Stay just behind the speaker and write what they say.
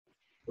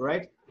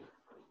right?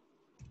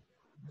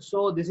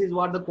 So this is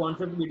what the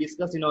concept we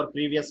discussed in our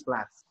previous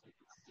class.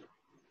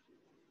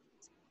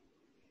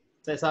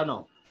 Yes or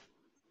no?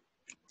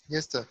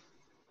 Yes, sir.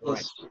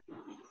 Right.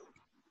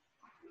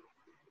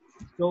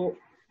 So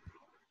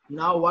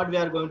now what we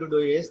are going to do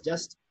is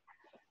just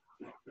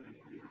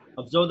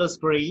observe the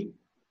screen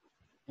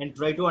and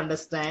try to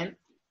understand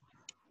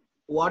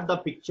what the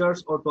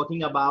pictures are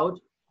talking about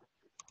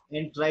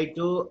and try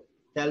to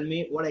tell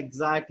me what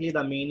exactly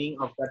the meaning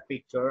of that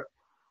picture.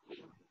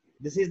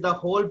 This is the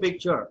whole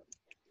picture.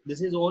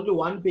 This is only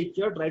one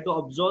picture. Try to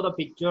observe the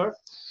picture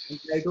and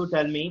try to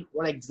tell me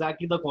what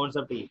exactly the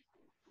concept is.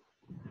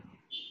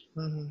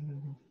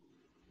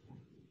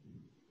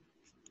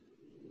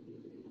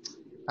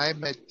 Hi,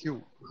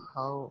 Matthew.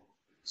 How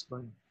it's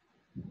going?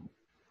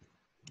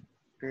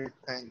 Great,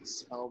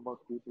 thanks. How about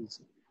you,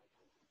 Tulsi?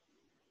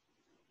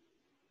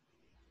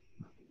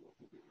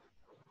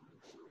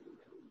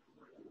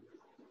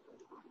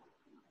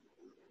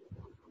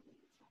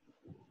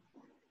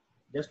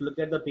 Just look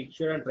at the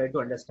picture and try to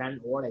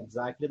understand what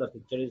exactly the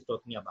picture is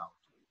talking about.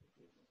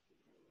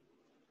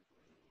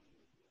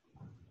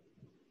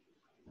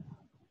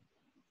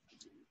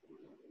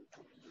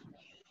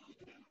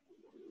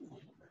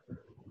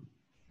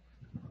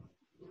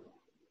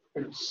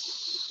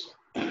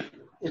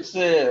 It's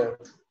a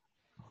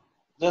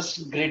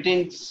just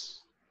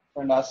greetings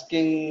and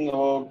asking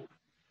about.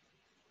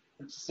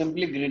 It's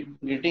simply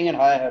greeting and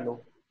hi, hello.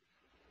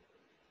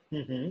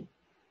 In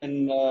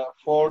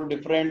four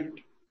different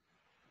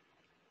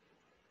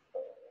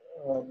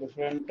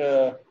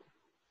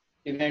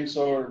events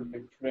or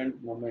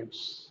different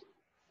moments.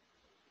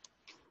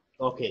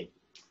 Okay.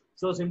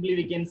 So simply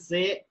we can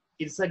say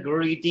it's a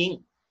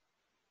greeting,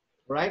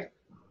 right?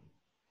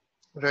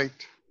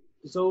 Right.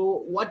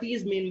 So what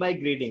is mean by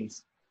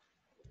greetings?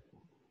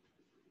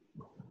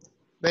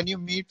 When you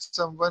meet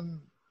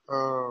someone,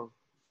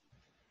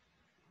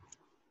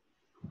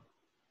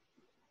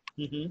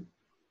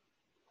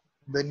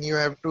 then you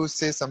have to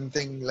say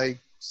something like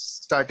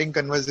starting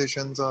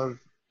conversations or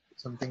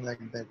something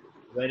like that.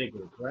 Very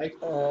good, right?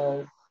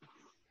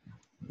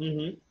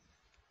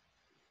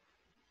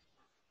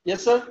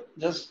 Yes, sir.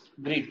 Just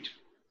greet.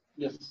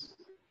 Yes.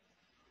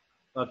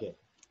 Okay.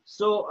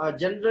 So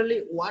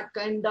generally, what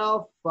kind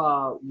of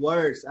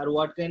words or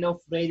what kind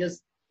of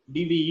phrases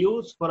do we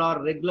use for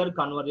our regular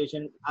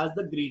conversation as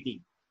the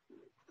greeting?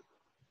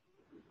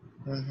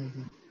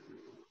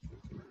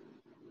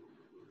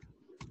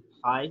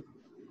 Hi.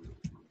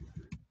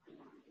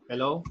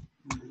 Hello.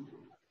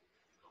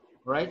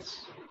 Right?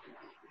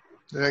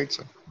 Right,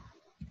 sir.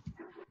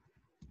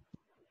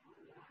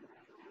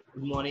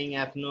 Good morning,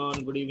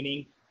 afternoon, good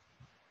evening.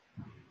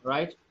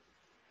 Right?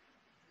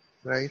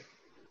 Right.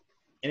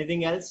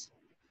 Anything else?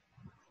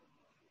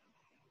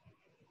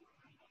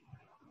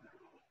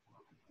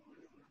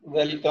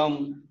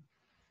 Welcome.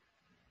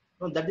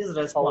 No, that is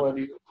response. How are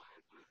you?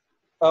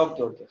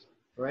 Okay, okay.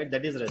 Right?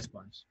 That is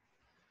response.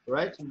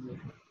 Right?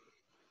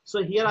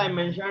 So here I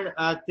mentioned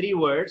 3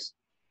 words.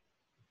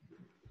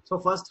 So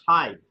first,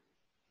 hi.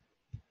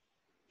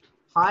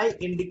 Hi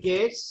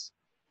indicates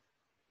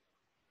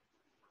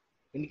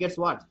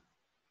what?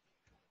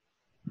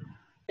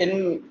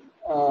 It's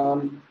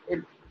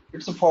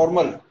a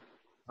formal.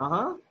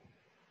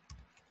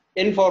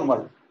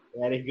 Informal.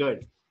 Very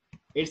good.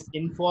 It's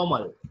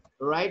informal,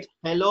 right?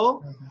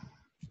 Hello.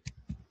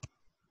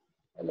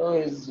 Hello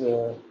is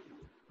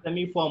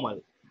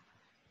Semi-formal.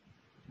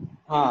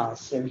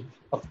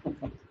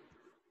 Semi-formal.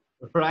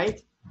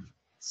 Right?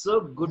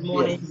 So good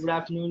morning, Yes. good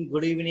afternoon,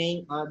 good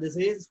evening. This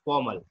is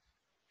formal,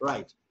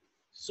 right?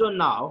 So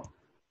now,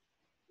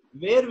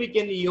 where we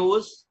can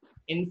use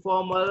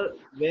informal,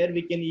 where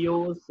we can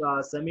use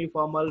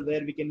semi-formal,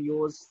 where we can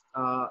use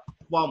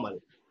formal.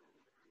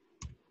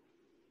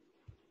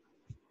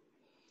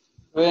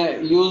 We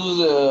use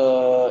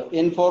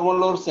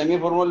informal or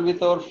semi-formal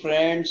with our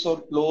friends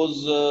or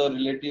close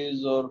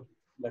relatives or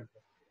like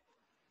that.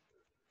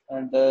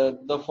 And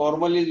the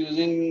formal is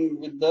using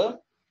with the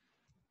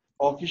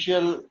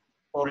official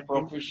or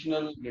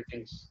professional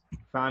greetings.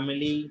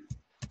 Family,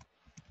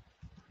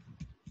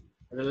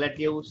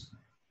 relatives,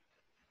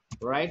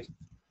 right?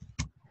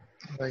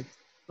 Right.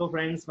 So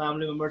friends,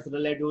 family members,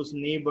 relatives,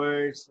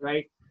 neighbors,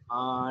 right?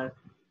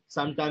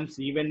 Sometimes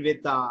even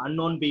with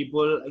unknown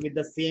people with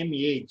the same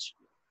age.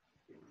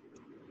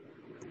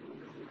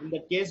 In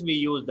that case, we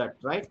use that,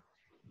 right?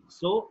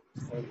 So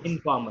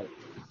informal.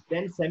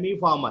 Then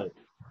semi-formal.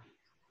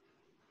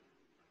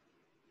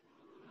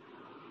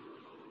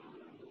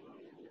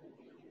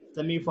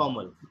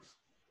 Semi-formal.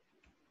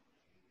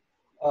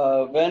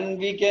 When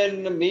we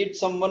can meet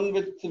someone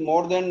with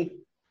more than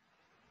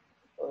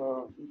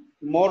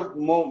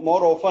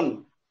more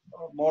often,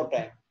 more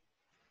time.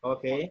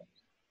 Okay.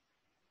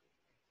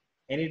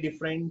 Any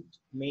different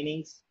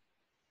meanings?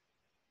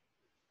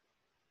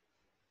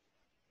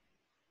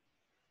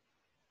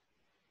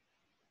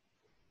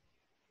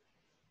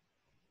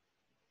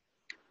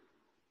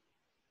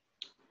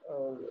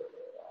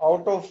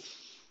 Out of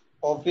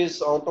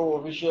office, out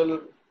of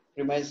official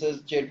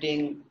premises,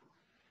 chatting.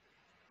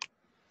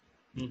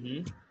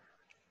 Mm-hmm.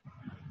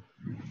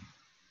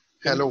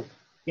 Hello.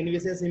 Can we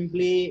say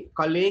simply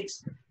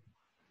colleagues?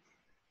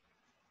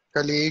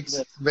 Colleagues,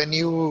 Yes. when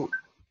you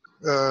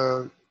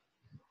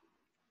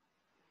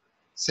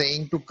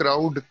saying to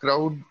crowd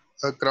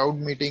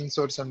meetings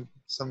or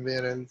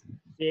somewhere else.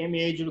 Same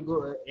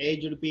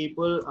aged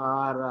people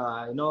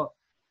are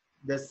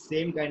the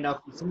same kind of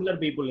similar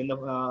people in the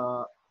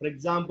for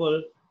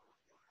example,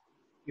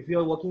 if you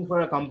are working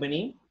for a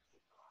company,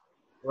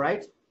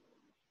 right,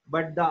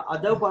 but the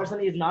other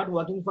person is not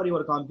working for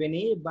your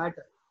company, but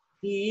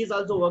he is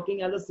also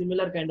working as a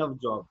similar kind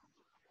of job,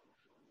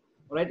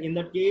 right? In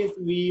that case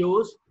we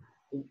use,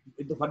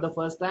 for the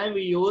first time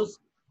we use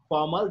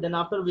formal, then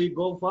after we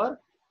go for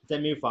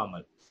semi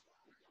formal,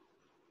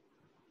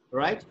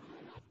 right?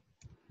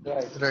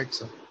 Right. Right,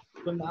 sir.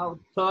 So now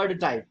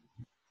third type,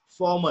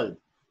 formal.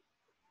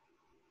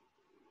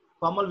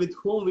 Formal, with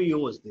whom we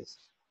use this?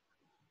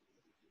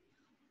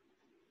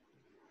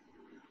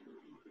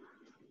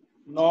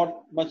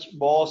 Not much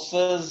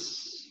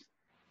bosses,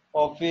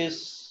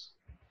 office,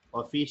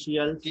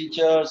 Officials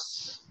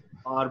teachers,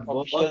 or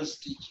boss, officials,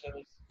 teachers,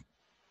 or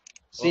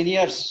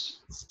seniors.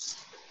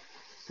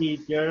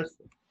 teachers,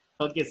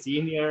 okay,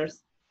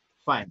 seniors,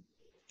 fine,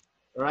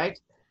 right?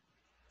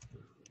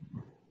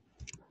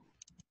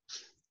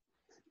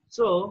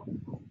 So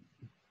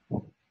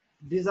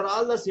these are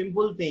all the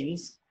simple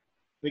things.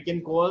 We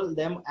can call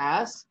them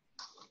as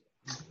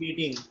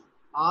greeting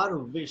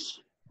or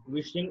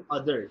wishing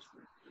others.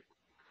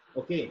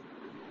 Okay.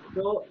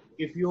 So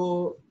if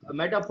you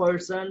met a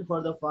person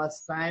for the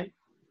first time,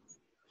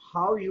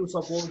 how you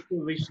supposed to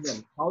wish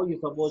them? How you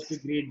supposed to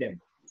greet them?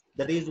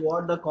 That is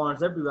what the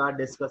concept we are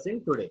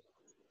discussing today,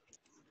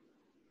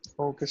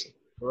 Okay, sir.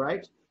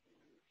 right?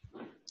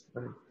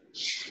 Right.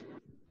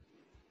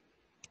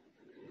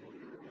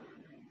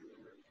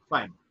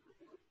 Fine.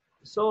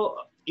 So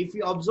if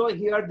you observe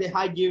here, they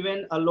have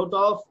given a lot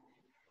of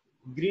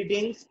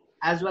greetings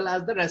as well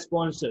as the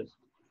responses.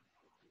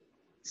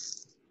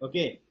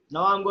 Okay.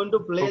 Now I'm going to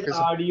play Okay, the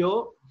sir.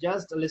 audio.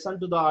 Just listen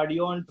to the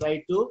audio and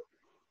try to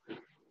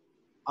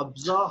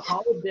observe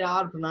how they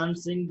are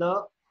pronouncing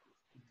the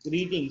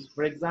greetings.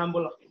 For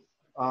example,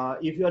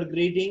 if you are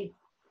greeting,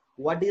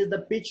 what is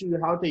the pitch you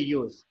have to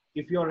use?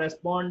 If you are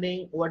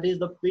responding, what is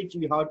the pitch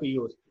you have to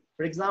use?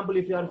 For example,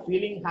 if you are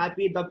feeling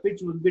happy, the pitch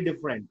would be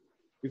different.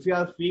 If you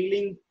are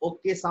feeling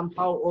okay,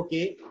 somehow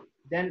okay,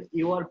 then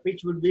your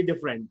pitch would be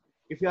different.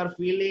 If you are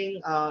feeling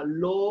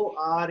low,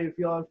 or if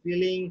you are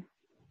feeling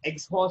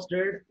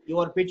exhausted,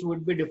 your pitch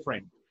would be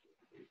different,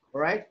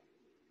 right?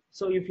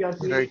 So if you are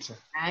feeling Right, sir.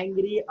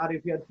 angry or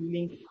if you are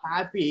feeling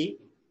happy,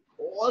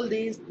 all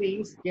these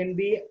things can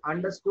be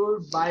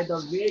understood by the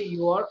way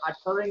you are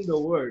uttering the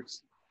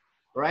words,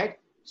 right?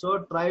 So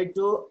try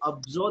to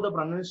observe the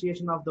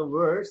pronunciation of the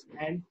words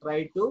and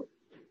try to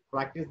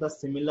practice the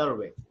similar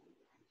way.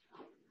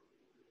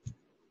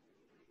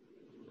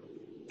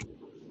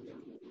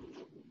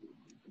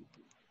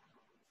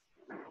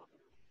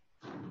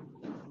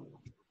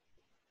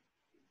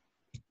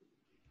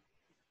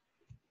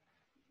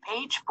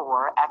 Page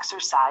 4,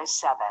 Exercise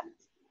 7.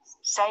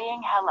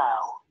 Saying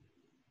hello.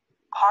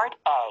 Part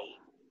A.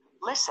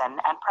 Listen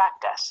and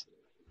practice.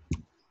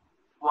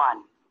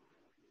 1.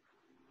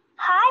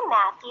 Hi,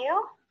 Matthew.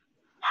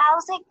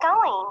 How's it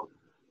going?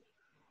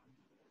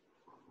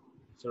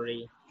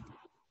 Sorry.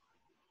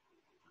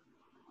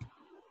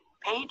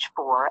 Page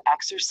 4,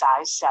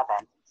 Exercise 7.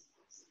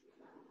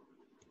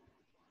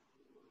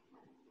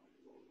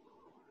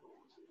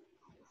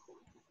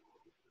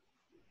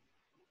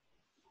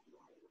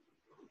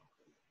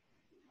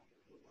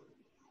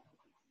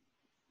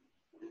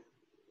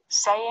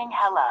 Saying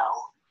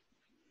hello.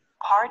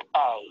 Part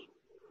A.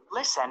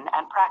 Listen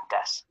and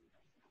practice.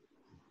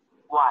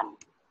 1.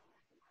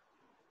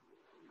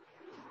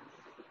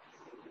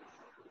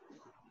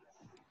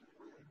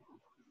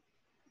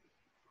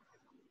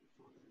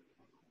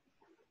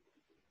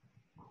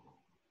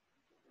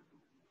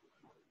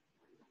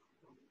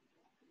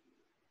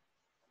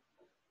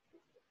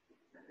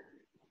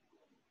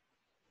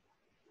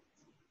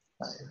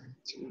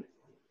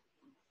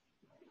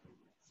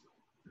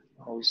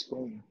 How's it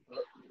going?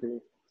 Okay,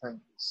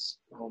 thanks.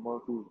 How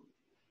about you?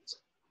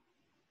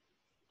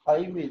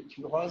 Hi, Mitch.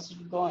 How's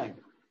it going?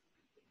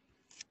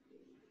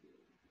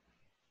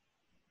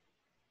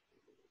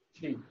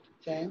 3.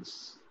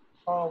 Thanks.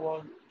 How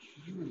about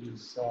you,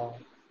 Lisa?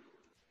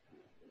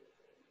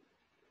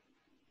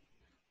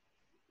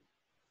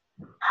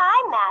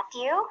 Hi,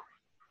 Matthew.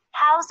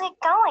 How's it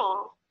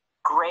going?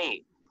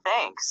 Great,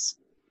 thanks.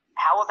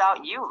 How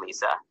about you,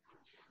 Lisa?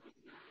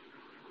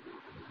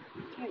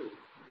 2.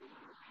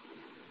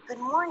 Good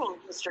morning,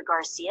 Mr.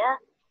 Garcia.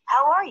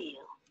 How are you?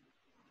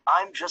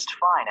 I'm just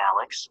fine,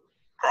 Alex.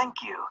 Thank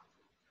you.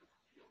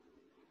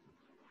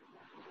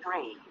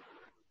 3.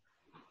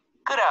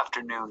 Good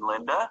afternoon,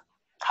 Linda.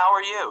 How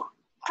are you?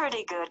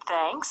 Pretty good,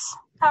 thanks.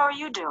 How are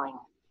you doing?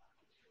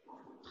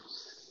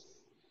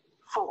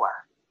 4.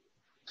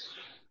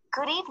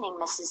 Good evening,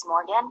 Mrs.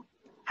 Morgan.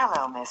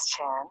 Hello, Miss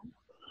Chen.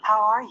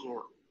 How are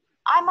you?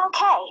 I'm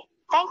okay,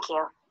 thank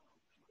you.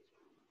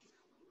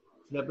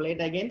 Should I play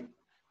it again?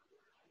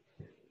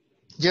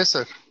 Yes,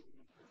 sir.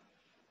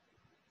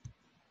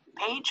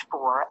 Page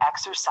 4,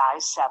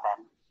 Exercise 7.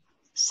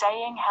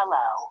 Saying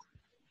hello.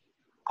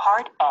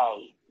 Part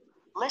A.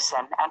 Listen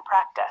and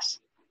practice.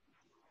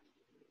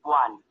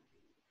 1.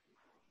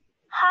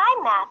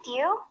 Hi,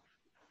 Matthew.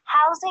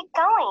 How's it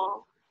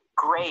going?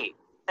 Great,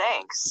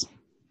 thanks.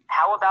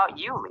 How about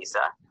you, Lisa?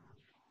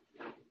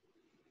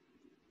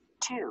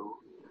 2.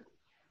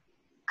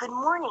 Good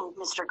morning,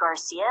 Mr.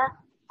 Garcia.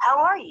 How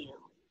are you?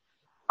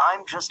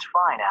 I'm just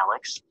fine,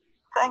 Alex.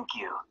 Thank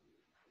you.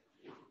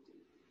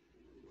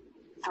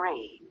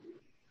 3.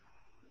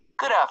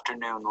 Good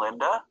afternoon,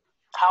 Linda.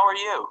 How are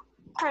you?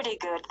 Pretty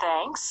good,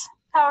 thanks.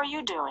 How are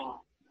you doing?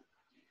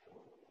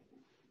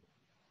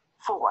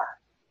 4.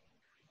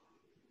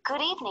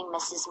 Good evening,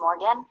 Mrs.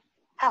 Morgan.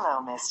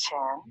 Hello, Miss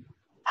Chan.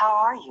 How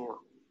are you?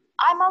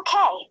 I'm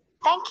okay,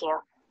 thank you.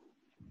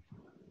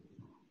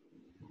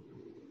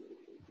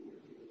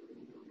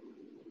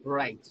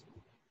 Right.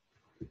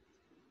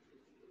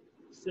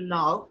 So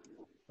now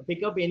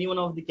pick up any one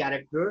of the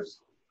characters.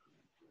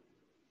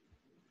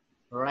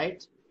 All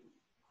right.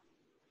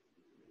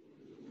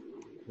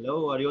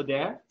 Hello, are you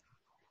there?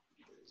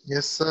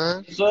 Yes,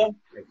 sir. Sir,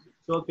 Right.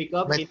 So pick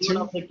up any one Matthew.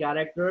 of the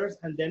characters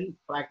and then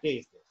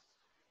practice this.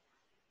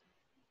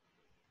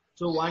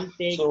 So one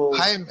take, so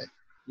Hi,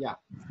 yeah.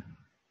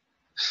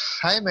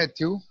 hi,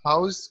 Matthew.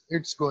 How's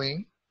it's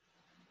going?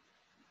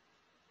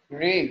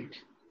 great.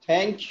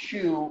 Thank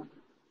you.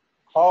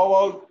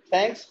 How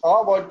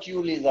about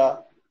you,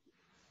 Lisa?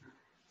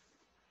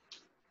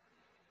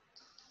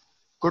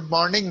 Good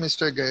morning,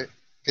 Mr.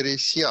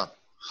 Gracia.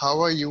 How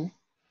are you?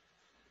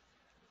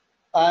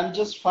 I'm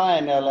just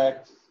fine,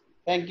 Alex.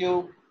 Thank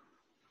you.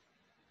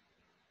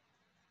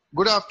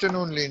 Good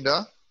afternoon,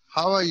 Linda.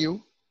 How are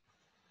you?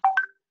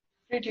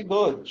 Pretty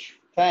good.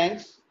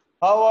 Thanks.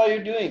 How are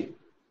you doing?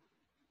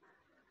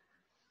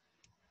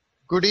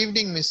 Good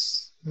evening,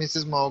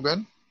 Mrs.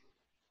 Morgan.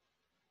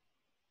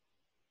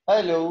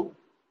 Hello,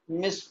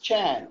 Miss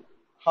Chan.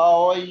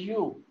 How are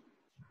you?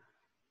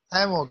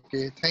 I'm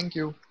okay, thank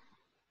you.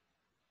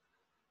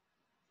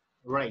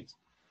 Right.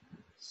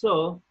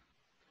 So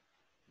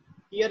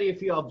here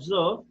if you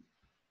observe,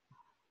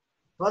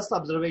 first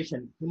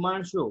observation,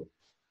 Himanshu.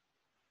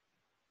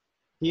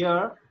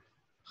 Here,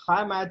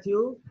 hi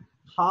Matthew,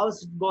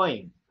 how's it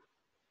going?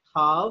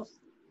 How's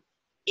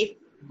it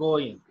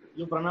going?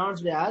 You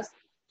pronounced it as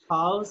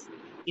how's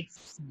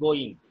it's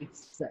going.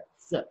 It's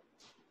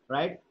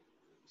right?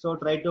 So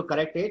try to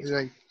correct it.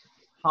 Right,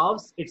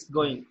 How's it's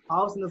going?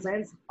 How's in the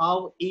sense,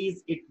 how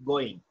is it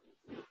going?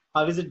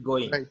 How is it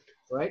going? right.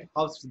 Right?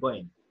 How's it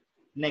going?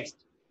 Next,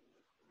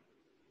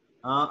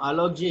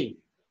 Alok ji,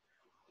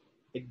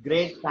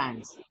 great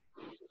thanks.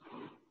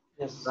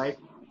 Yes. Right?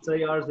 So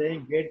you are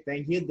saying great,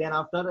 thank you. Then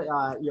after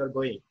you're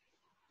going.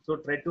 So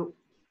try to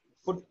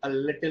put a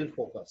little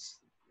focus.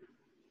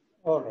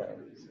 All right.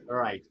 All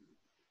right.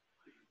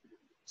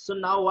 So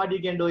now what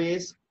you can do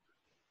is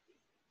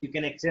you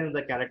can exchange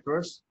the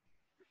characters,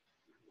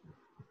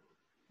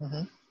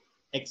 Mhm.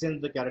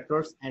 exchange the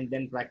characters, and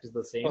then practice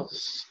the same. Oh.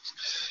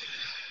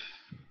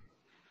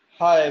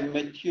 Hi,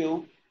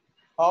 Matthew.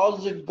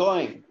 How's it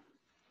going?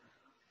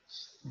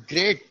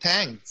 Great,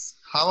 thanks.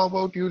 How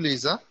about you,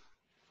 Lisa?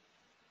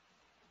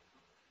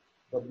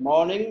 Good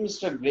morning,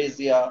 Mr.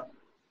 Grazia.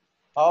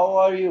 How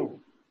are you?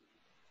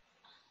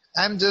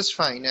 I'm just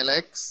fine,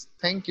 Alex.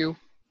 Thank you.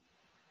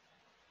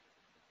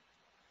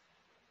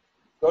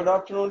 Good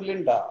afternoon,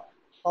 Linda.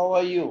 How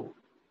are you?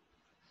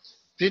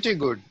 Pretty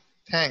good,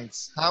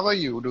 thanks. How are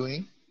you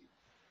doing?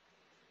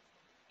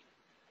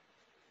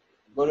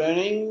 Good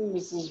evening,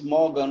 Mrs.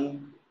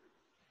 Morgan.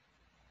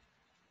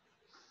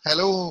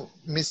 Hello,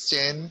 Miss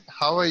Chen.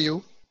 How are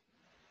you?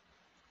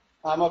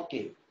 I'm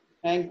okay.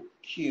 Thank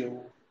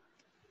you.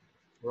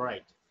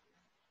 Right.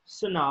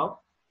 So now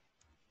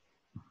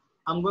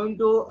I'm going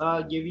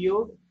to give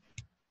you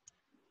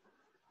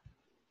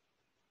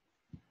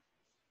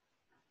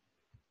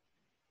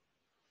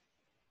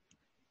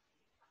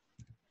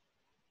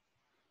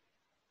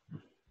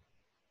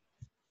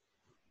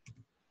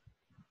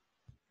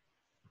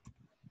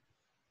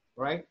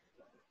right.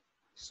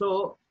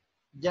 So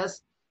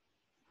just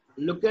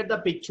look at the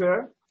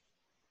picture.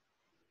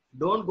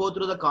 Don't go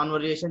through the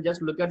conversation.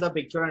 Just look at the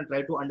picture and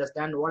try to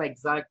understand what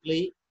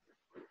exactly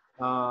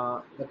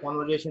the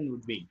conversation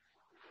would be.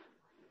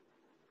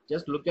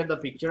 Just look at the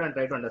picture and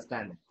try to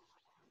understand it.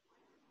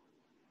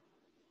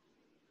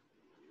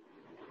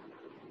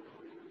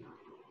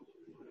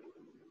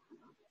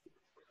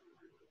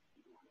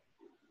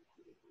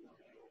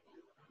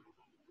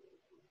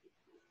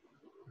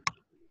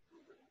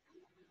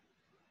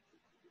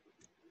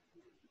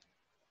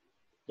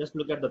 Just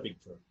look at the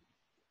picture.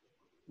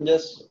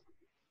 Yes,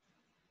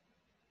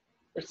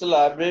 it's a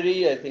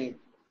library, I think,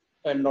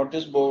 and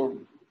notice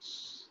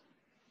boards,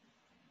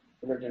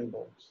 bulletin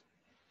boards.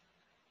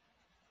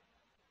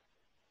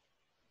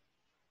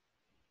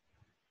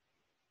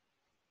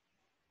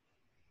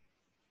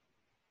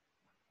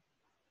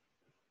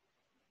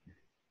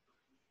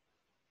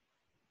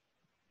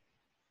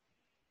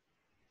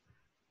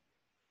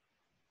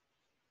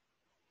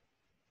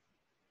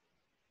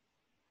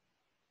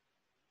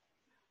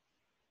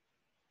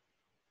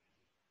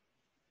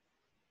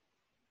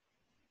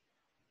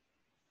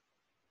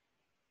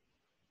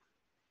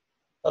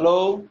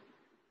 Hello.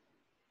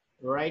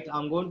 Right,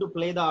 I'm going to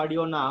play the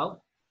audio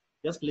now.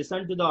 Just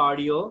listen to the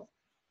audio,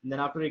 and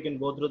then after you can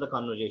go through the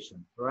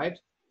conversation. Right.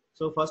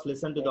 So first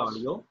listen to the Yes.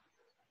 audio.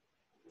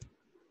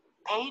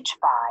 Page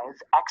 5,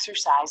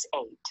 Exercise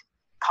 8.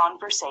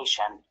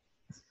 Conversation.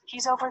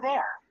 He's over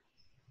there.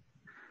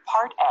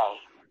 Part A.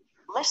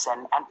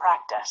 Listen and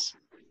practice.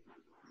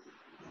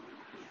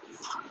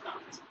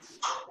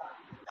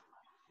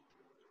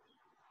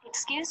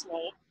 Excuse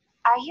me,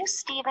 are you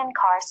Stephen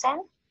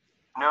Carson?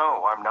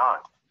 No, I'm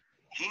not.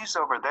 He's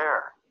over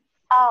there.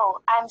 Oh,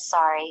 I'm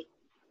sorry.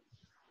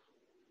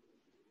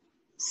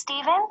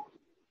 Stephen,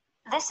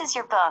 this is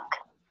your book.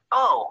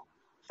 Oh,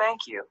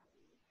 thank you.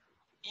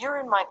 You're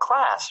in my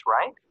class,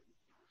 right?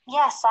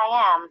 Yes,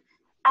 I am.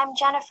 I'm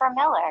Jennifer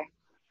Miller.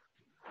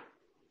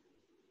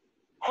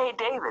 Hey,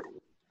 David.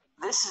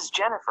 This is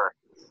Jennifer.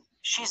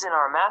 She's in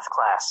our math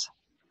class.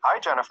 Hi,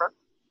 Jennifer.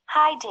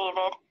 Hi,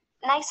 David.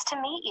 Nice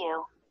to meet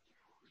you.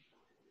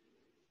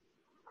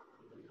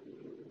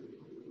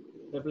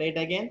 So play it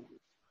again.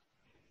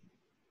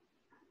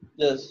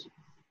 Yes.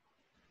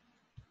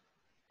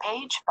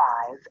 Page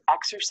 5,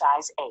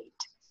 Exercise 8.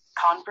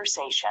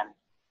 Conversation.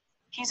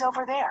 He's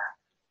over there.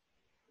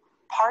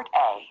 Part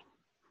A.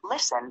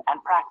 Listen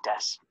and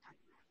practice.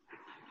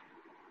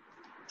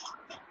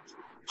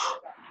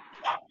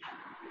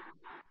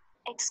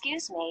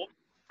 Excuse me,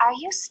 are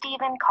you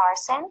Stephen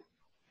Carson?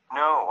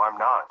 No, I'm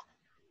not.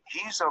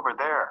 He's over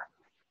there.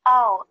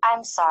 Oh,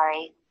 I'm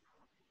sorry.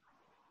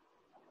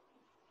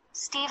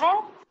 Stephen,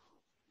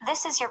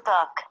 this is your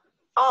book.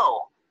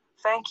 Oh,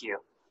 thank you.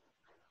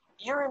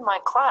 You're in my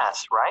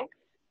class, right?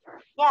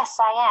 Yes,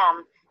 I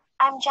am.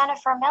 I'm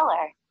Jennifer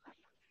Miller.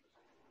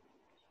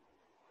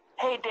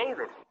 Hey,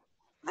 David.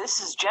 This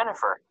is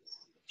Jennifer.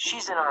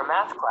 She's in our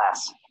math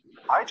class.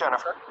 Hi,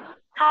 Jennifer.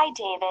 Hi,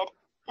 David.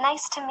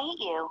 Nice to meet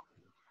you.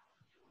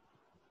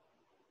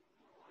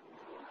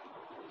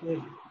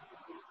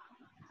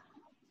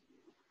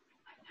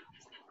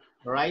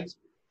 Right.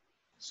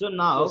 So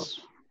now Yes.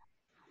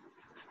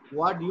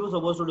 what you're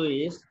supposed to do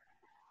is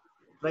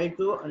try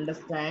to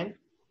understand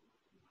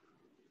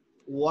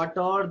what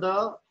are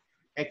the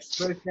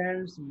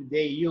expressions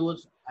they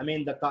use. I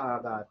mean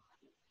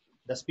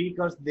the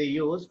speakers they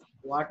use.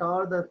 What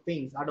are the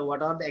things or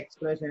what are the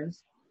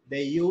expressions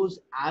they use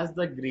as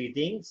the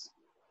greetings?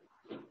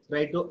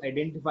 Try to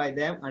identify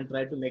them and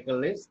try to make a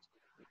list.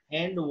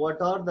 And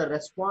what are the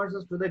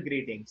responses to the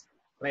greetings?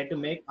 Try to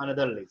make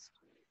another list.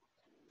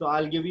 So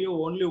I'll give you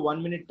only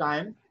 1 minute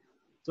time.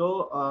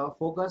 So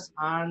focus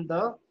on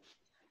the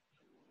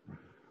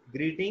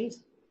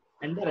greetings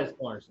and the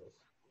responses.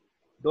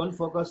 Don't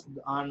focus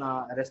on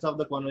rest of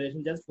the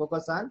conversation. Just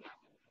focus on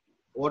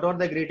what are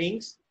the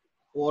greetings,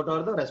 what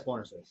are the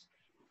responses.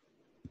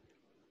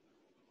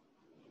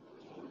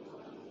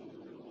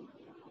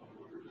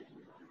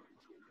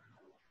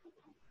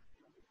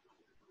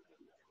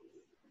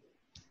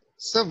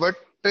 So what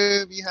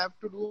we have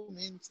to do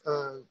means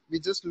we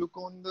just look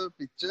on the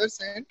pictures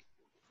and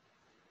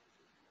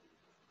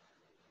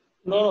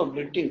No,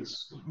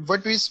 greetings.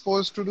 what we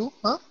supposed to do?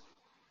 Huh?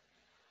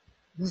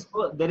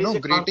 So there is No, a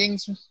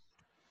greetings,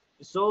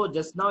 so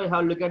just now you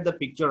have look at the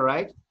picture,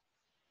 right?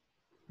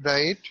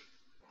 right?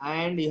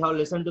 And you have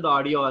listened to the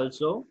audio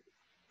also.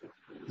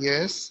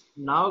 Yes.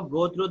 Now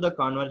go through the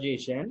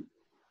conversation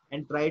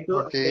and try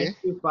to Okay.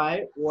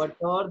 identify what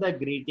are the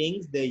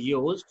greetings they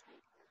used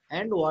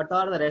and what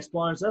are the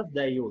responses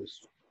they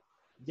used.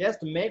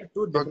 Just make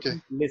two Okay.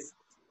 different lists.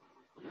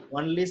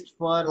 One list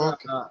for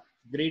Okay.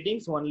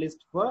 greetings, one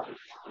list for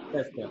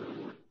response.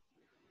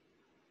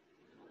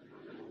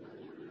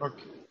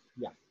 Okay.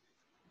 Yeah.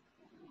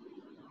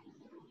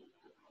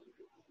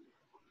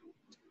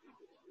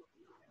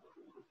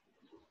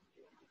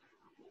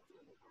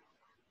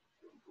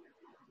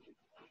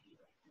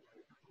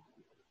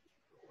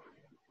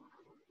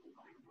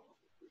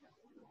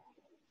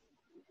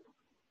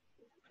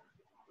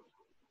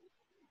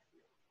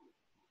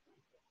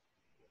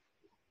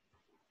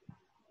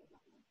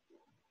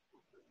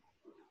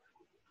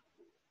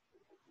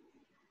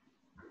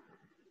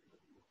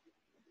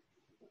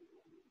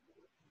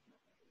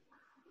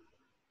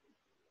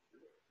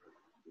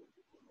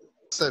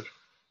 Sir.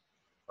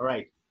 All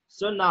right.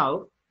 So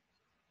now,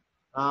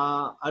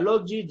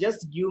 Alokji,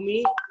 just give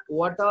me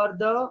what are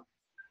the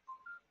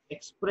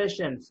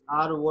expressions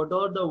or what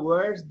are the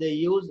words they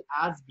use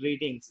as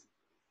greetings,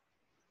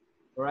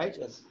 right?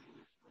 Yes.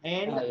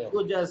 And Yeah.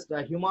 you just,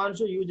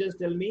 Himanshu, you just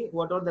tell me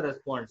what are the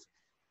response.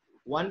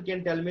 One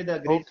can tell me the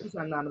Okay. greetings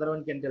and another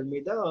one can tell me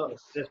the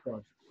Yes.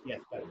 response.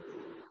 Yes, correct.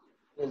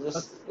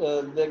 Just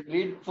the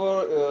greet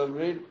for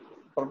greet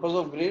purpose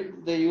of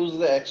greet, they use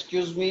the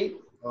excuse me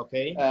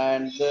Okay.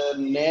 and the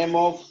name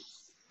of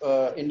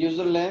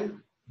individual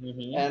name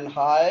Mm-hmm. and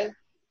hi,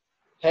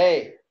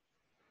 hey.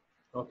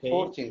 Okay.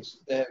 4 things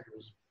they have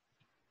used.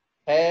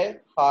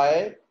 Hey,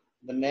 hi,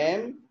 the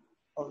name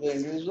of the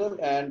individual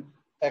and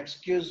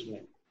excuse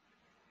me.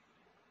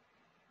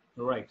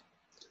 Right.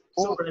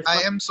 Oh, So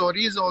I am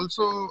sorry is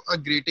also a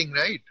greeting,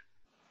 right?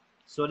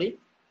 sorry.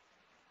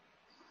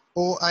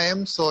 Oh, I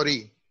am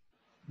sorry.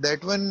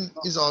 that one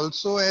is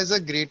also as a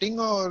greeting,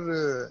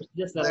 or It's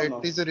just a, No, that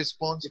no. is a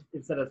response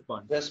it's a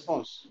response.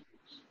 Response.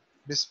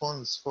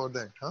 response for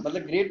that, huh? But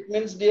the greet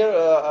means dear,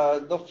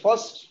 the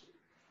first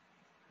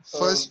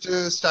First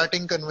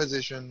starting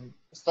conversation.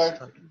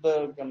 start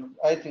the.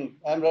 I think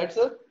I'm right,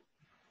 sir.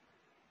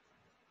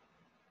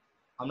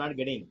 I'm not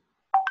getting.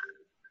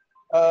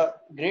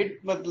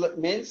 Greet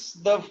means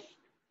the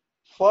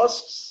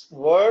first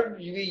word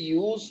we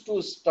use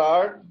to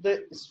start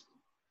the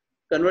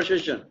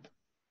conversation.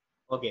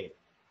 Okay.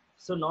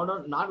 So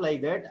not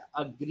like that.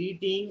 A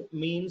greeting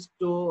means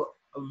to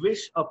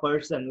wish a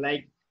person.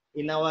 Like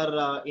in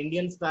our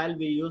Indian style,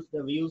 we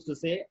used to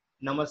say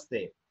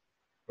namaste,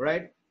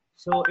 right?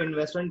 So in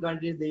Western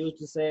countries, they used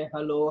to say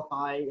hello,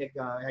 hi,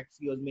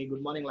 excuse me,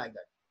 good morning, like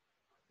that,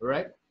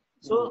 right?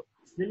 Mhm. So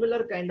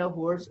similar kind of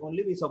words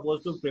only we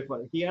supposed to prefer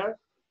here.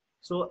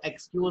 So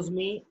excuse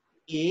me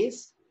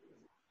is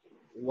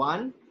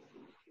one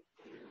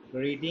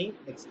greeting.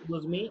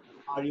 Excuse me,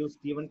 are you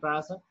Stephen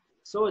Carson?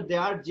 So they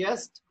are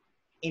just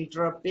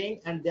interrupting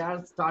and they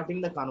are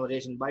starting the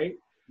conversation by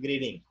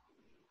greeting.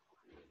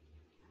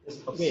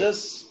 It's Okay,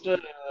 just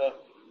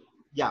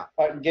yeah,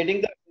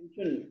 getting the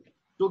attention.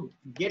 to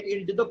get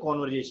into the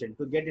conversation,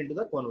 to get into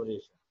the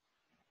conversation.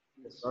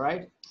 Yes. All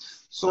right.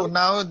 So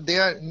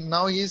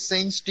now he's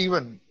saying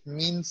Steven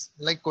means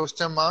like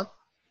question mark.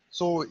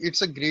 So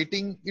it's a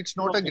greeting. It's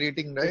not No, a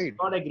greeting, it's right?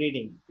 not a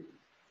greeting.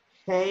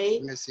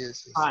 Hey, Yes,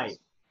 yes, yes, hi, yes.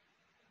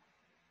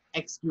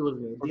 excuse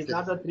me. These Okay.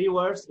 are the three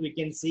words we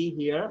can see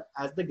here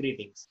as the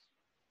greetings.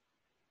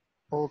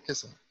 Okay,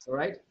 sir. All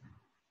right.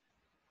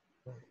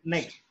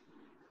 Next,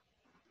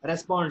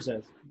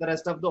 responses. The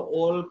rest of the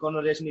whole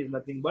conversation is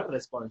nothing but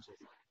responses.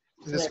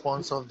 So,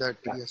 Response of that.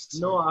 yeah. Yes,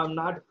 sir. No, I'm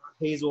not.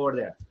 He's over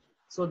there.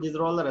 So these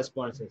are all the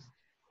responses,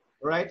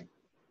 right?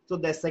 So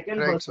the second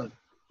Right, sir. person,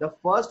 the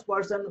first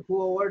person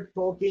whoever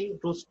talking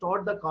to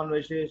start the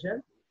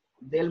conversation,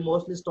 they'll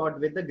mostly start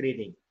with the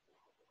greeting.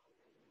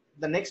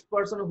 The next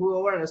person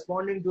whoever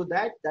responding to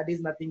that, that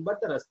is nothing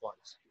but the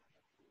response,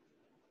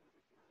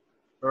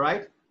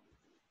 right?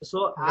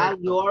 So Right, as sir.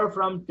 you are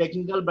from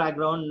technical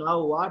background,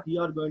 now what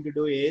you are going to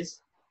do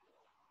is,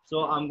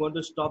 so I'm going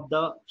to stop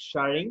the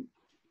sharing,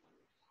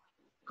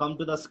 come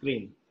to the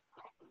screen,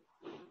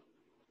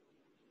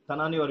 turn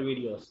on your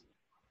videos.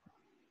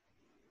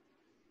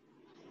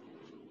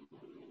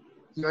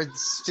 You are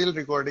still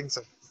recording,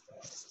 sir.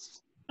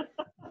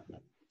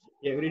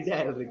 Every day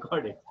I'll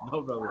record it,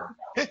 no problem.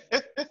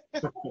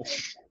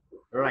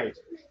 Right.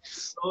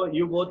 So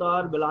you both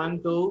are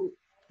belong to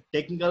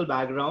technical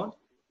background.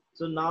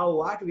 So now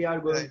what we are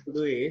going Right. to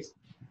do is,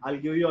 I'll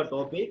give you a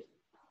topic.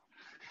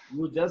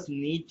 You just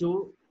need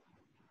to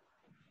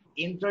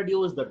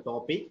introduce the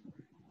topic,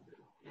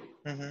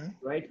 Mm-hmm.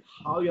 right?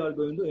 How you are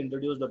going to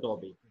introduce the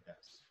topic.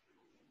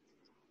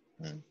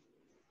 Yes. Mm.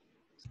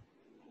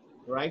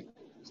 Right.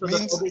 So the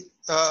Means topic,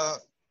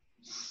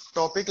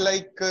 topic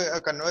like a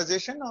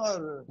conversation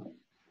or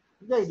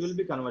yeah, it will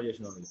be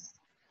conversation only.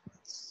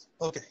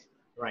 okay.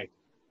 Right.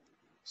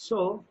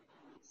 So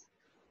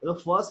the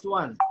first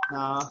one,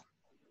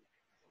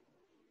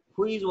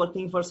 who is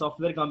working for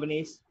software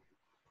companies?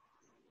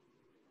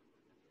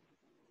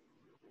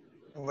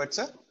 What's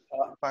sir?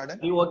 Pardon?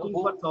 Are you working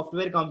for Who?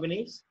 software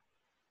companies?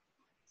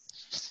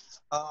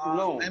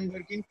 No. I'm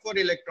working for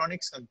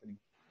electronics company.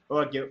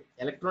 Okay,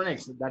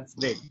 electronics. That's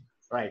great.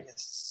 Right.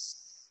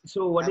 Yes.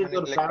 So what I'm is an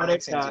your favorite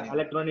electronics engineer.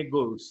 electronic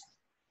goods?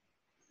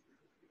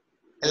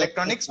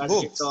 Electronic Electronics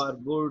gadgets books or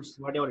goods,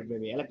 whatever it may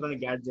be.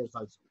 Electronic gadgets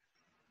also.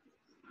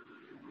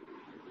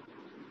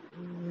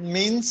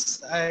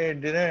 means I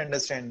didn't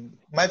understand.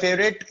 My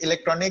favorite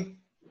electronic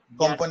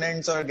Gadgets.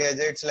 components or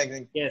gadgets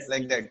Yes,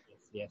 like yes, that. yes,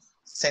 yes.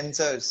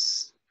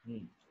 Sensors.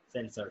 Hmm.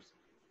 Sensors.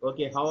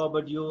 Okay, how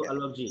about you, Yeah.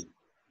 Alokji?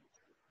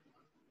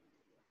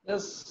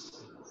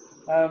 Yes.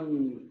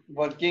 I'm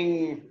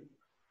working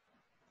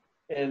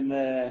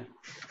in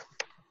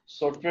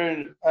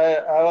software.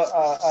 I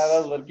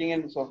was working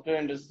in software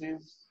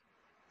industries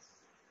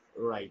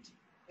Right.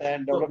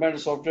 and So, development,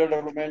 software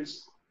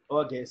developments.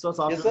 okay, so Yes,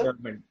 software sir.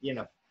 development,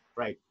 enough.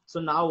 Right. So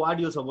now what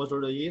you're supposed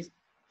to do is,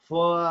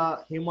 for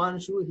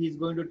Himanshu, he's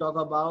going to talk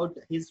about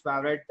his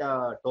favorite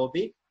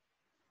topic.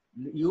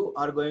 You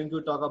are going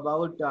to talk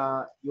about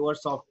your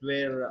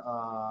software,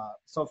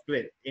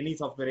 any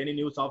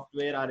new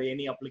software or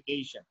any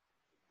application,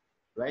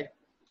 right?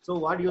 So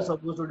what you're Yeah.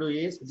 supposed to do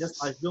is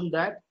just assume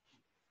that,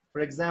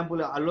 for example,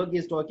 Alok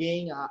is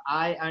talking,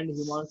 I and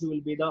Himanshu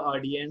will be the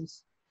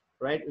audience,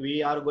 right?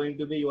 We are going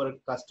to be your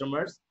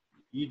customers.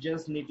 You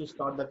just need to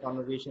start the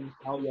conversation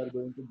how you are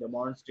going to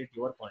demonstrate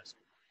your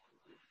concept,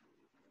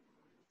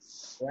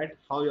 right?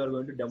 How you are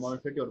going to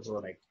demonstrate your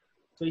product.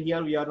 So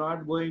here we are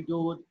not going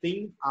to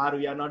think or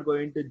we are not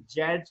going to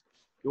judge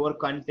your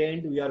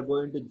content. We are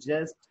going to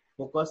just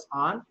focus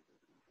on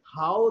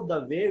how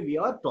the way we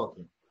are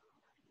talking.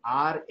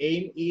 Our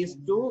aim is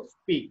to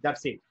speak.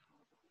 That's it.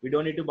 We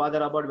don't need to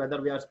bother about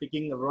whether we are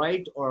speaking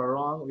right or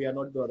wrong. We are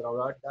not bothered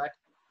about that.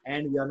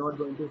 And we are not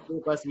going to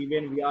focus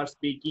even we are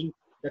speaking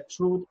the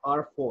truth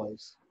or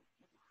false.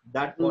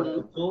 That was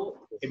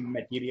also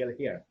immaterial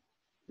here.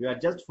 You are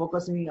just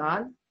focusing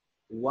on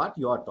what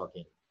you are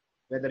talking,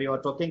 whether you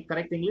are talking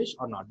correct English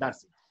or not.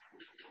 That's it.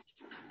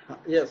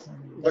 Yes,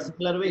 The but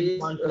similar way he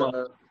please, wants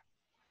to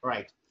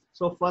right.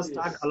 So first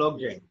start yes, along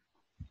yes, Jain.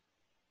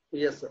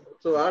 yes, sir.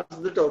 So what's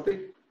the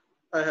topic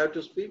I have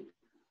to speak?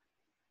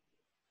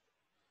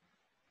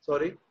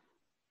 Sorry.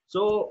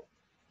 So,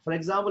 for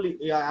example,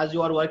 as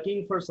you are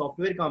working for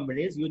software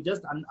companies, you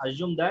just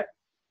assume that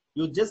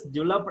you just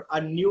develop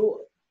a new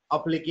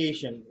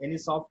application, any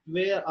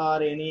software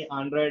or any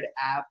Android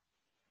app,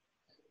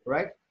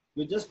 right?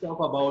 You just talk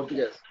about that.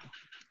 Yes.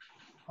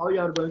 How you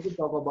are going to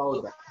talk about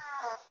So, that?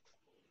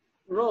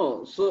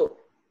 no.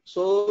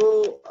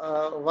 So,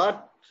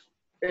 what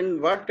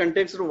in what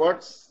context?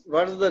 What's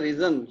the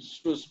reason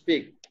to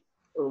speak?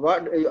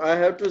 What I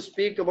have to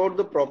speak about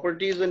the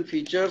properties and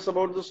features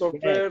about the Yes,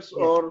 softwares, yes,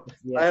 or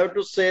yes, I yes. have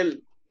to sell?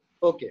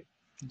 Okay.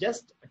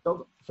 Just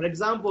talk. For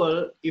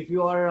example, if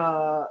you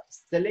are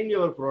selling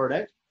your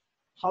product,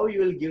 how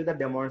you will give the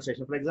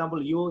demonstration? For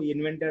example, you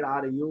invented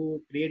or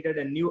you created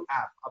a new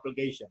app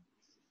application,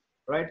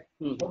 right?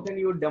 How can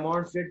you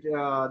demonstrate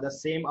the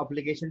same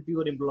application to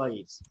your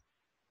employees?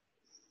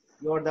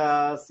 You're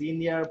the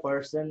senior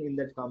person in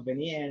that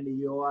company and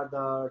you are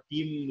the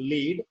team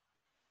lead.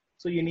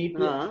 So you need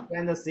to Uh,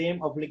 explain the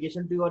same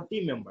application to your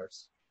team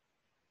members.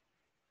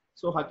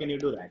 So how can you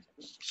do that?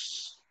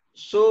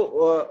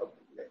 so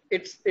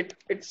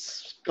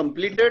it's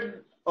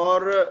completed, or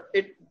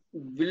You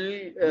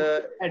it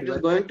decide is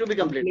whether going it's to be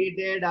completed.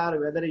 completed or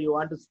whether you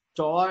want to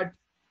start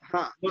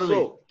your way.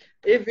 So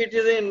if it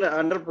is in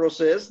under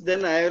process,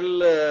 then I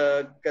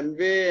will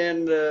convey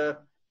and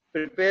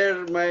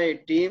prepare my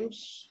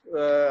teams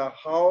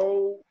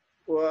how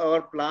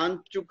our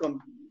plan to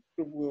come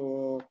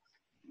to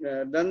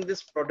done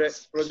this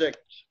project.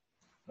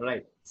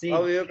 Right. How See,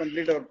 we have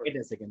complete our wait project.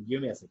 a second.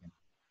 Give me a second.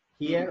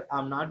 Hmm. Here,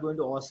 I'm not going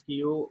to ask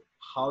you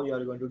how you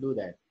are going to do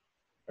that.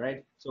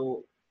 Right. So,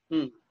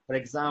 Hmm. for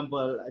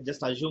example,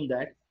 just assume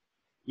that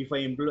if I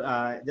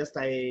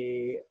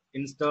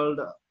installed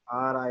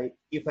or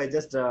if I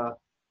just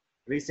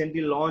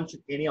recently launched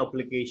any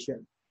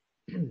application,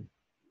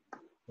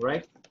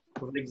 right?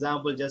 So for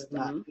example, just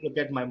Hmm. look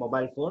at my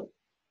mobile phone,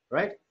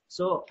 right?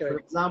 So for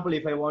Correct. example,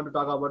 if I want to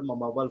talk about my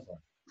mobile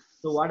phone,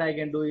 so what I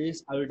can do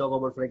is I will talk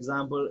about, for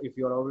example, if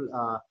you're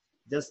all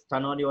just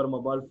turn on your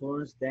mobile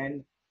phones,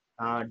 then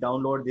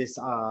download this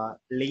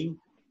link,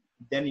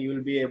 then you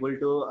will be able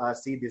to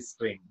see this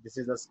screen. This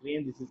is the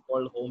screen. This is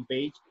called home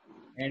page,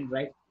 and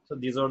right. So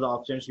these are the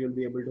options you will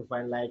be able to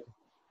find, like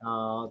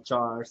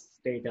charts,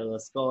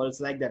 status, calls,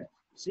 like that.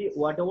 See,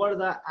 whatever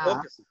the app,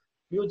 Okay, sir.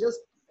 you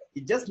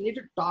just need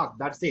to talk.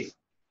 That's it.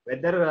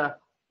 Whether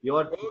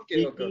you're Okay,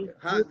 okay, speaking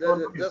okay. good or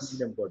not, it's not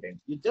Just important.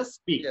 You just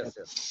speak. yes, That's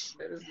yes.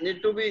 There is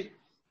need to be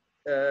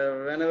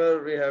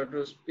whenever we have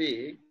to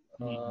speak.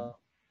 it.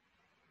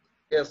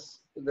 Yes,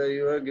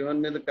 you have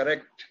given me the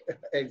correct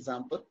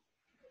example.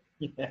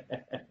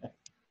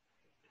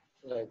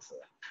 Right,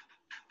 sir.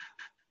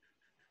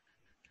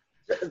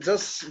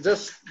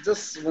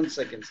 Just 1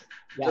 second, sir.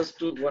 Yeah, Just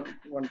 2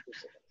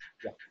 seconds.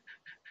 yeah.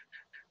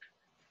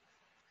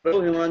 Hello,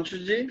 Himanshu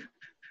ji.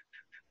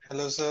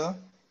 Hello, sir.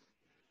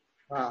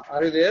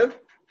 Are you there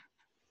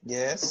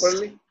Yes.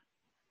 properly?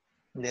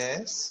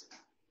 Yes.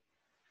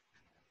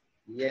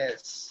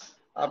 Yes.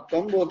 आप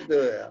कम बोलते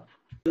हो यार.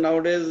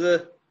 Nowadays,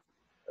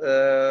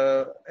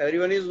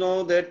 everyone is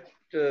know that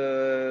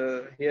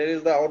here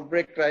is the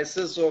outbreak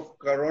crisis of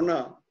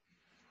corona.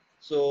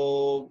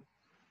 So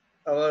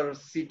our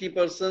city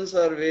persons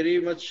are very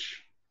much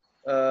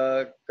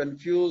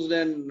confused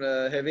and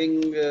having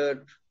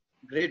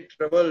great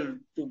trouble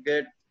to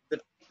get the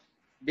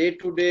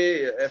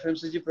day-to-day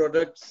FMCG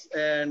products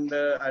and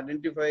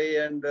identify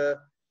and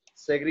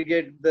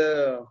segregate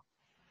the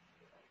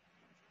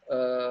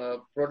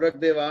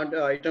product they want,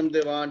 item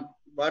they want,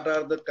 what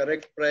are the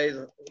correct price.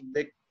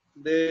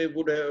 They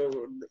would have,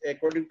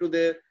 according to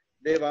their,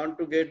 they want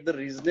to get the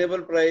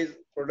reasonable price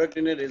product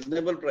in a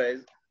reasonable price.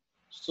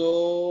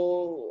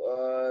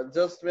 So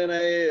just when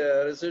I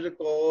received a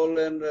call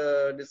and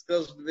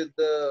discussed with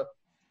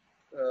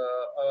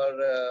our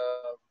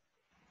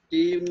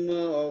team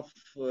of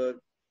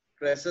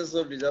crisis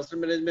of disaster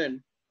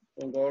management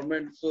from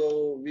government,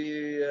 so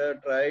we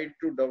tried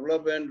to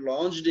develop and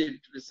launched it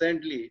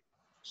recently.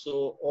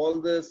 So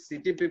all the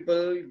city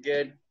people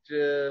get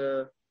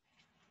the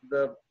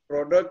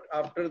product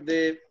after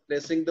they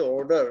placing the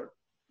order.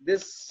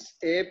 This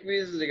app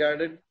is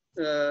regarded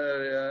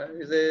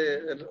is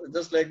a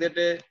just like that.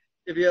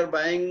 If you are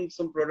buying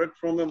some product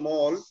from a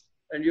mall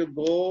and you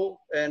go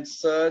and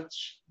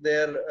search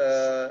their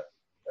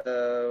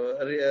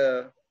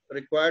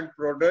required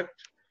product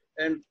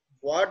and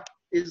what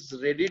is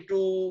ready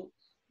to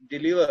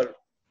deliver,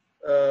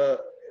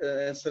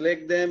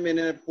 select them in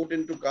a put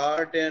into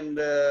cart and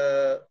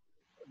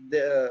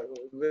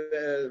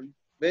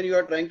when you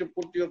are trying to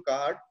put your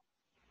cart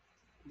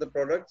the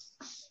products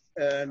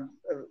and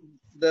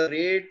the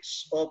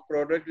rates of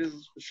product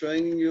is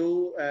showing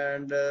you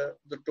and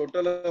the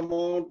total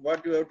amount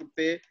what you have to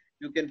pay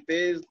You can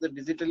pay the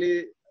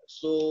digitally,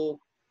 so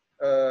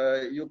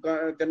you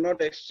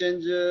cannot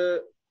exchange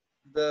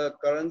the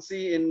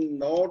currency in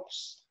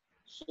notes.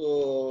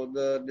 So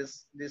the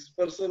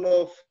dispersal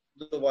of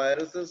the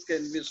viruses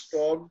can be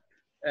stopped,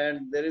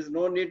 and there is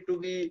no need to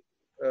be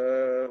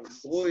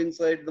go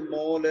inside the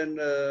mall and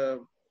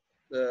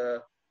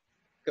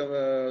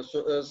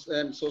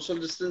and social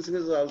distancing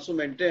is also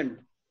maintained.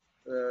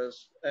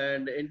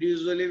 And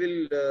individually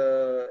will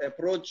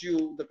approach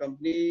you, the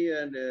company,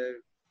 and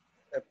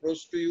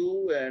approach to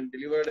you and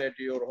delivered at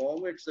your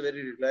home. It's a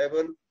very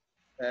reliable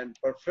and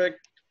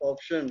perfect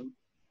option.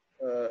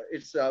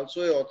 It's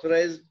also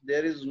authorized.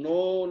 There is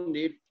no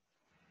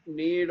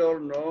need or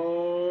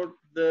not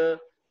the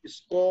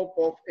scope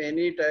of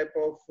any type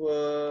of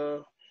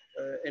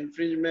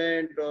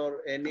infringement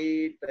or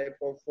any type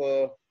of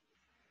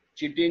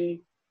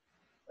cheating.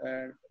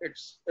 And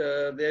it's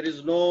there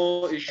is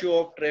no issue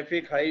of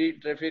high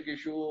traffic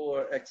issue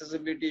or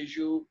accessibility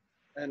issue.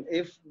 And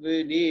if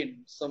we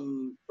need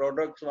some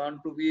products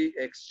want to be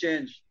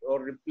exchanged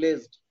or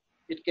replaced,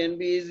 it can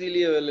be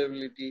easily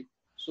availability.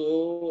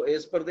 So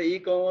as per the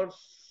e-commerce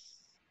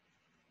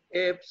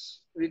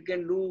apps, we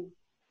can do,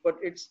 but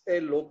it's a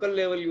local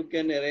level you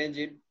can arrange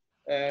it,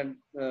 and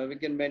we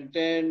can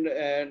maintain,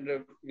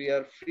 and we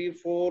are free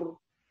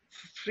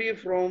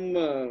from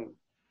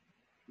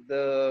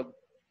the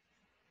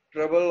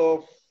trouble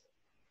of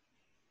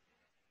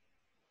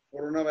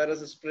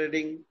coronavirus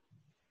spreading,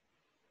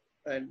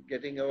 and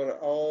getting our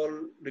all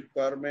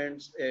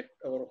requirements at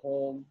our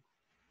home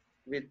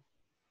with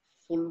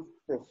full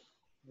proof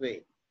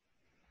way.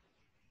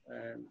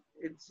 And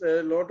it's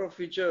a lot of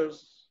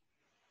features.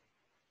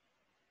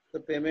 The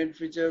payment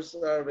features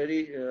are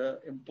very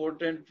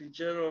important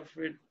feature of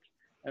it,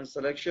 and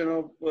selection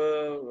of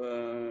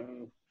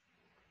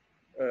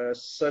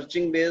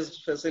searching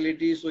based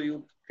facility, so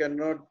you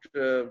cannot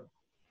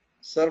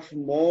surf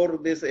more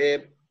this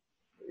app.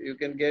 You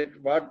can get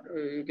what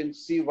you can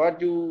see, what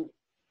you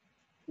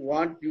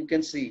want, you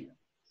can see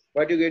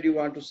what you get, you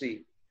want to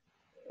see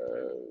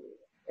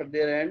at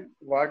their end,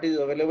 what is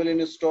available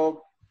in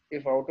stock,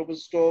 if out of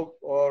stock,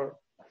 or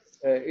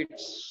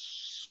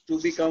it's to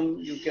become,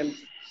 you can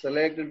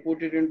select and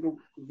put it into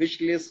wish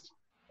list,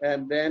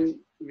 and then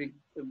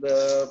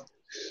the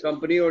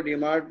company or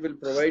DMart will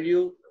provide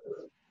you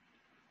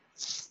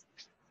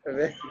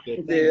when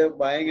Okay, they are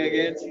buying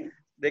again,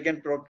 they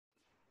can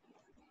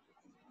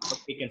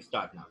we can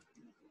start now.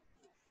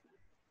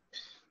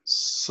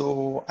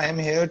 So I am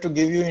here to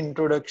give you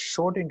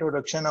short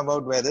introduction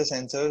about weather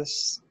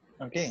sensors.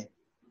 Okay.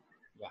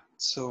 Yeah.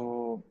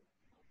 So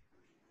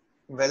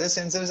weather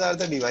sensors are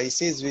the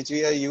devices which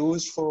we are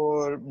used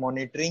for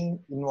monitoring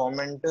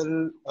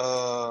environmental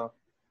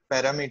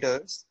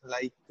parameters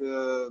like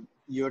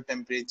your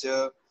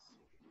temperature,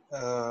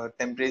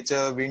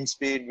 wind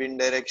speed, wind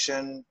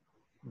direction.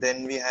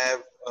 Then we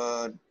have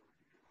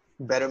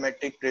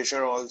barometric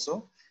pressure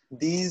also.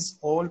 These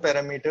all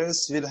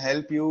parameters will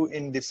help you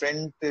in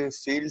different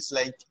fields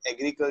like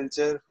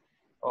agriculture,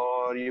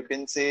 or you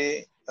can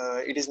say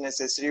it is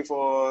necessary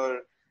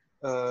for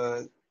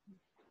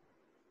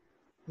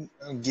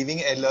giving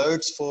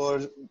alerts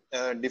for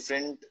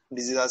different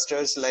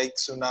disasters like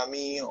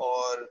tsunami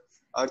or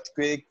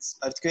earthquakes.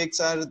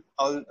 Earthquakes are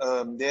all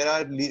there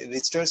are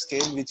Richter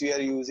scale which we are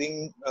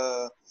using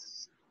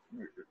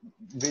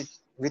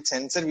with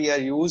sensor we are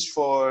used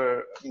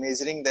for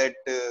measuring that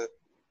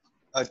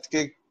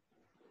earthquake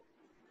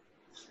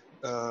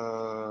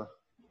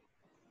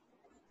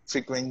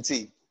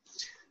frequency.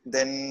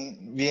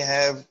 Then we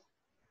have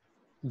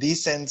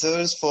these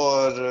sensors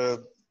for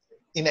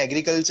in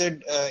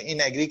agriculture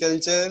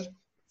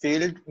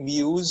field we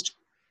used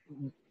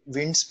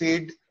wind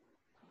speed,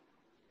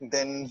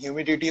 then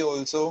humidity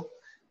also.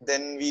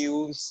 Then we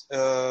use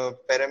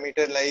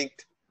parameter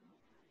like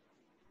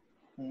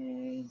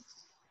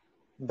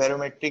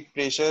barometric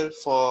pressure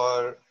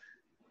for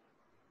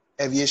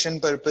aviation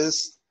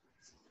purpose.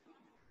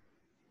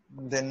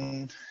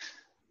 Then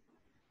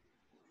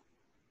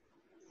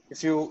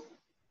if you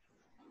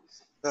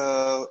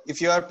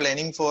are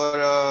planning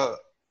for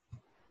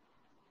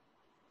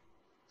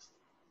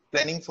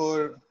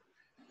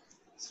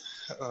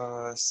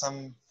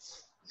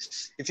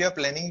if you are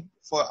planning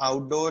for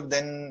outdoor,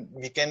 then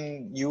we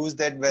can use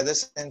that weather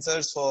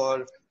sensors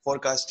for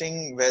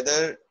forecasting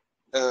weather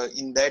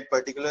in that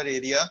particular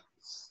area.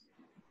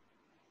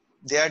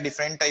 There are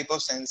different type of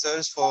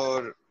sensors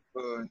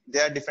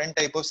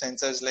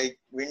like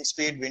wind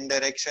speed, wind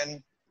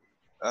direction.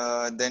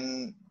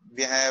 Then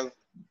we have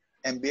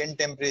ambient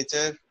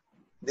temperature.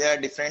 There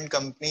are different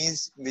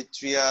companies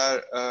which we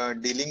are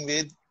dealing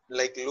with,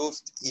 like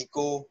Luft,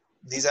 Eco.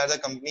 These are the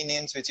company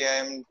names which I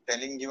am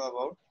telling you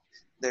about.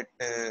 That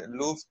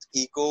Luft,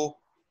 Eco,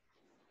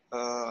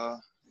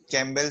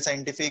 Campbell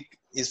Scientific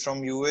is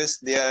from US.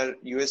 They are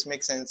US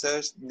make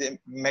sensors.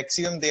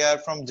 Maximum they are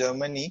from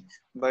Germany,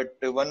 but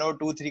 1 or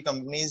 2, 3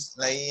 companies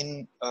lie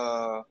in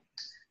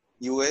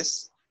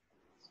US.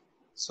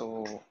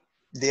 So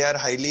they are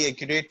highly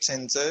accurate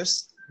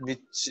sensors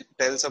which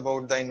tells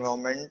about the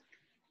environment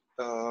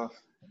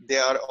they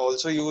are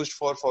also used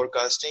for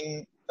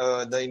forecasting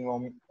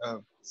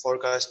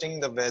forecasting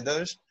the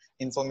weather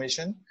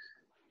information.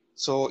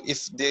 So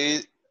if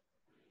they,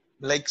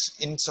 like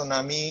in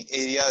tsunami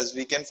areas,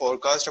 we can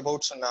forecast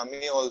about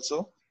tsunami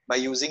also by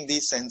using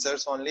these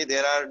sensors only.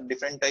 There are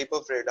different type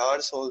of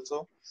radars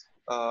also,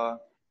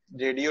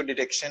 radio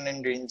detection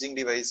and ranging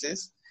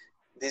devices.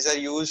 These are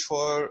used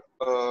for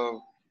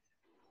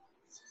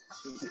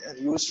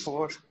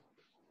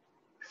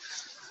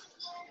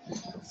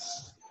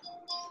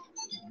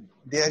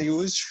they are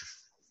used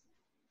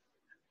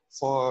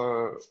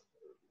for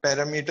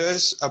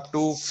parameters up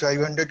to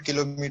 500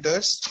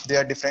 kilometers. There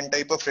are different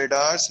type of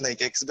radars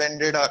like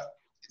X-band radar,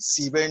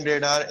 C-band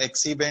radar,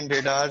 XC-band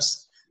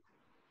radars.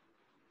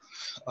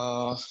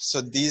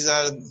 So this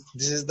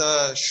is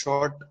the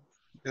short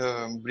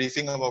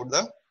briefing about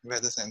the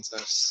weather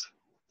sensors.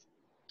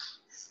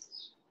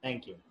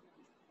 Thank you.